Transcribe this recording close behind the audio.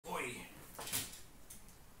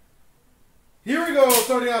Here we go,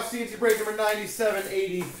 starting off CNC break number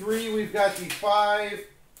 9783. We've got the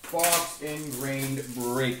 5-box Engrained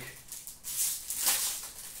break.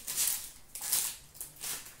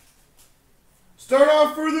 Start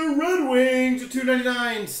off for the Red Wings at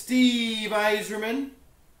 $2.99, Steve Yzerman.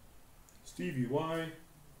 Stevie Y.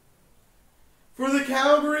 For the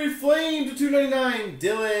Calgary Flames at $2.99,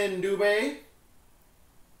 Dylan Dubé.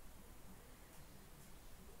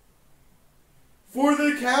 For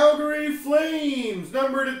the Calgary Flames,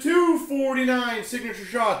 number to 249, signature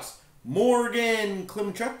shots, Morgan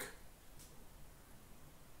Klimchuk.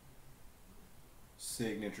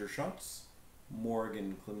 Signature shots,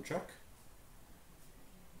 Morgan Klimchuk.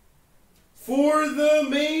 For the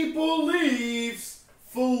Maple Leafs,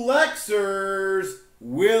 flexers,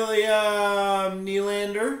 William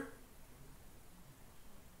Nylander.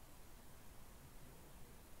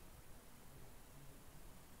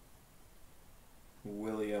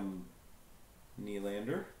 William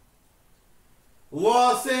Nylander.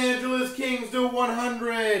 Los Angeles Kings to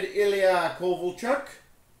 100, Ilya Kovalchuk.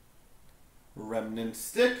 Remnant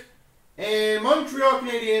stick. And Montreal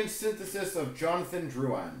Canadiens synthesis of Jonathan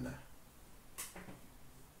Drouin.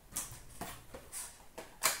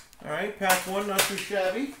 Alright, pack one, not too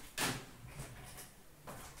shabby.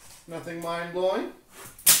 Nothing mind-blowing.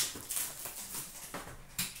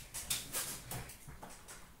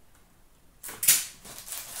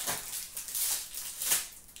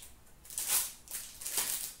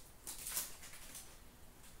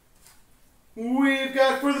 We've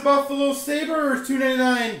got for the Buffalo Sabres,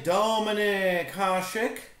 $2.99, Dominic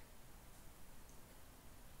Hasek.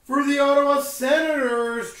 For the Ottawa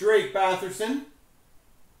Senators, Drake Batherson.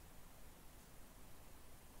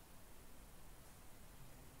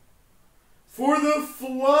 For the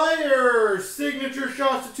Flyers, signature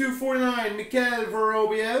shots to 249, Mikhail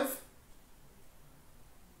Vorobiev.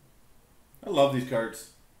 I love these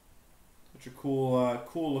cards. Such a cool,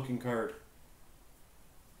 cool looking card.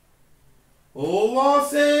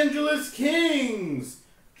 Los Angeles Kings,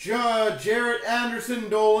 Jarrett Anderson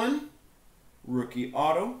Dolan, rookie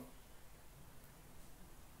auto.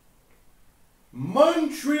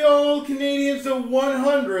 Montreal Canadiens to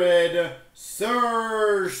 100,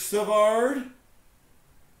 Serge Savard.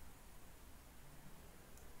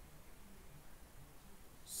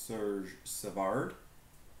 Serge Savard.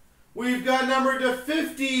 We've got number to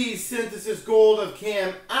 50, synthesis gold of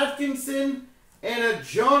Cam Atkinson. And a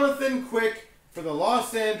Jonathan Quick for the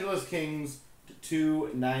Los Angeles Kings to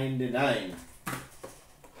 $2.99.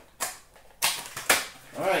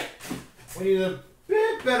 Alright. We need a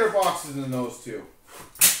bit better boxes than those two.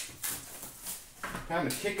 Time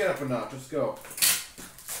to kick it up a notch. Let's go.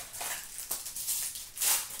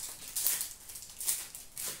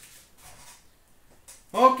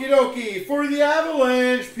 Okie dokie. For the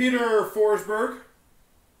Avalanche, Peter Forsberg.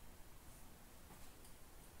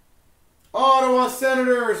 Ottawa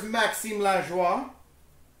Senators, Maxime Lajoie.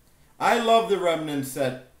 I love the Remnant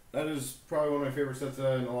set. That is probably one of my favorite sets in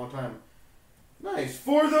a long time. Nice.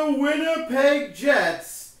 For the Winnipeg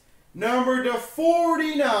Jets, number to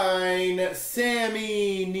 49,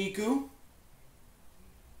 Sami Niku.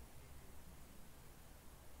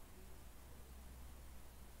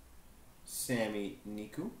 Sami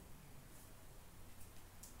Niku.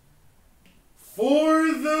 For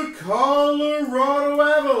the Colorado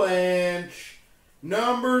Avalanche,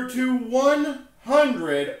 number to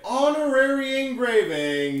 100, honorary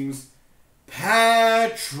engravings,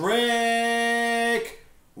 Patrick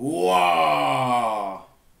Waugh.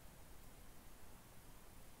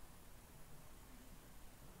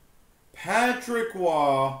 Patrick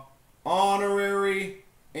Waugh, honorary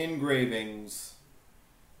engravings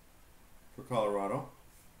for Colorado.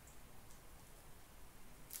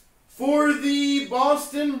 For the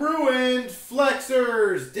Boston Bruins,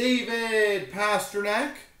 flexers, David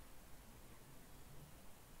Pastrnak.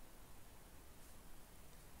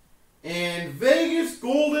 And Vegas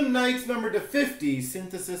Golden Knights, number to 50,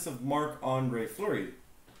 synthesis of Marc-Andre Fleury.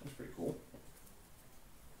 That's pretty cool.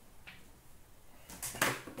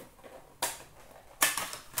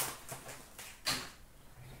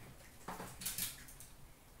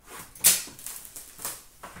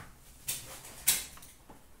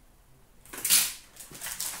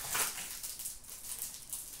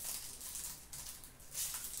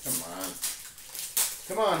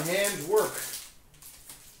 Come on, hands work.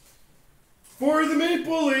 For the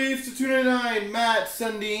Maple Leafs to 299, Matt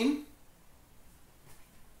Sundin.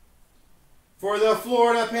 For the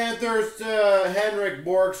Florida Panthers to Henrik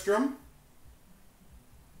Borgstrom.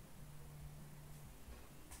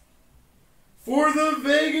 For the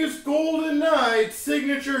Vegas Golden Knights,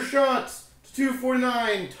 signature shots to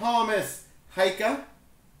 249, Thomas Heika.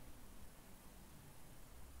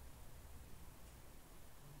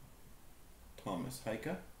 Thomas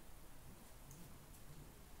Heika.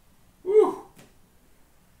 Woo.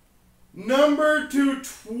 Number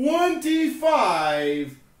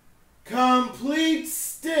 225. Complete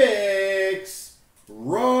Sticks.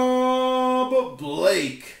 Rob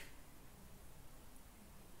Blake.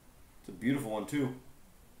 It's a beautiful one too.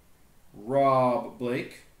 Rob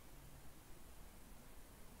Blake.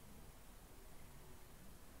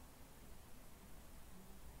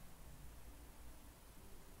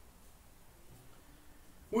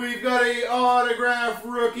 We've got a autograph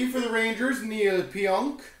rookie for the Rangers, Neil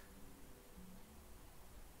Pionk.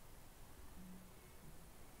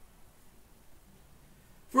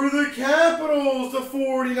 For the Capitals, the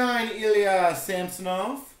 49, Ilya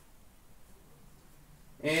Samsonov.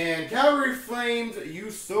 And Calgary Flames,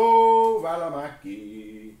 Juuso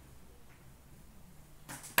Valimaki.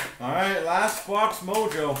 Alright, last box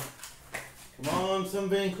mojo. Come on, some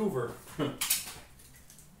Vancouver.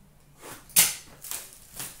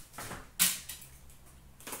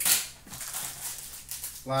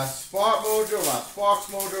 Last spot mojo, last box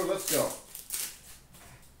mojo, let's go.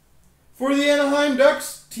 For the Anaheim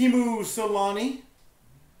Ducks, Teemu Solani.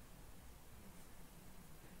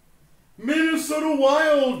 Minnesota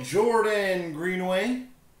Wild, Jordan Greenway.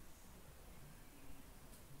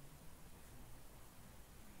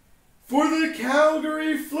 For the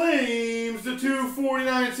Calgary Flames, the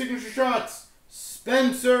 249 signature shots,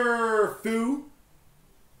 Spencer Fu.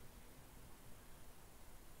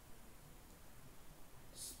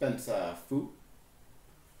 Spencer Fu.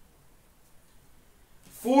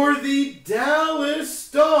 For the Dallas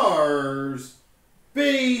Stars,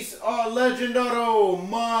 base legend auto,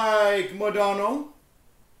 Mike Modano.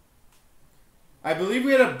 I believe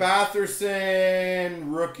we had a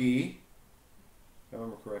Batherson rookie, if I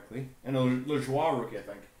remember correctly, and a Lajoie rookie, I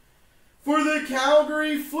think. For the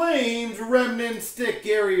Calgary Flames, remnant stick,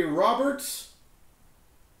 Gary Roberts.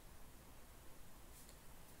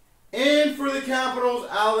 And for the Capitals,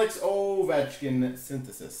 Alex Ovechkin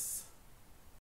synthesis.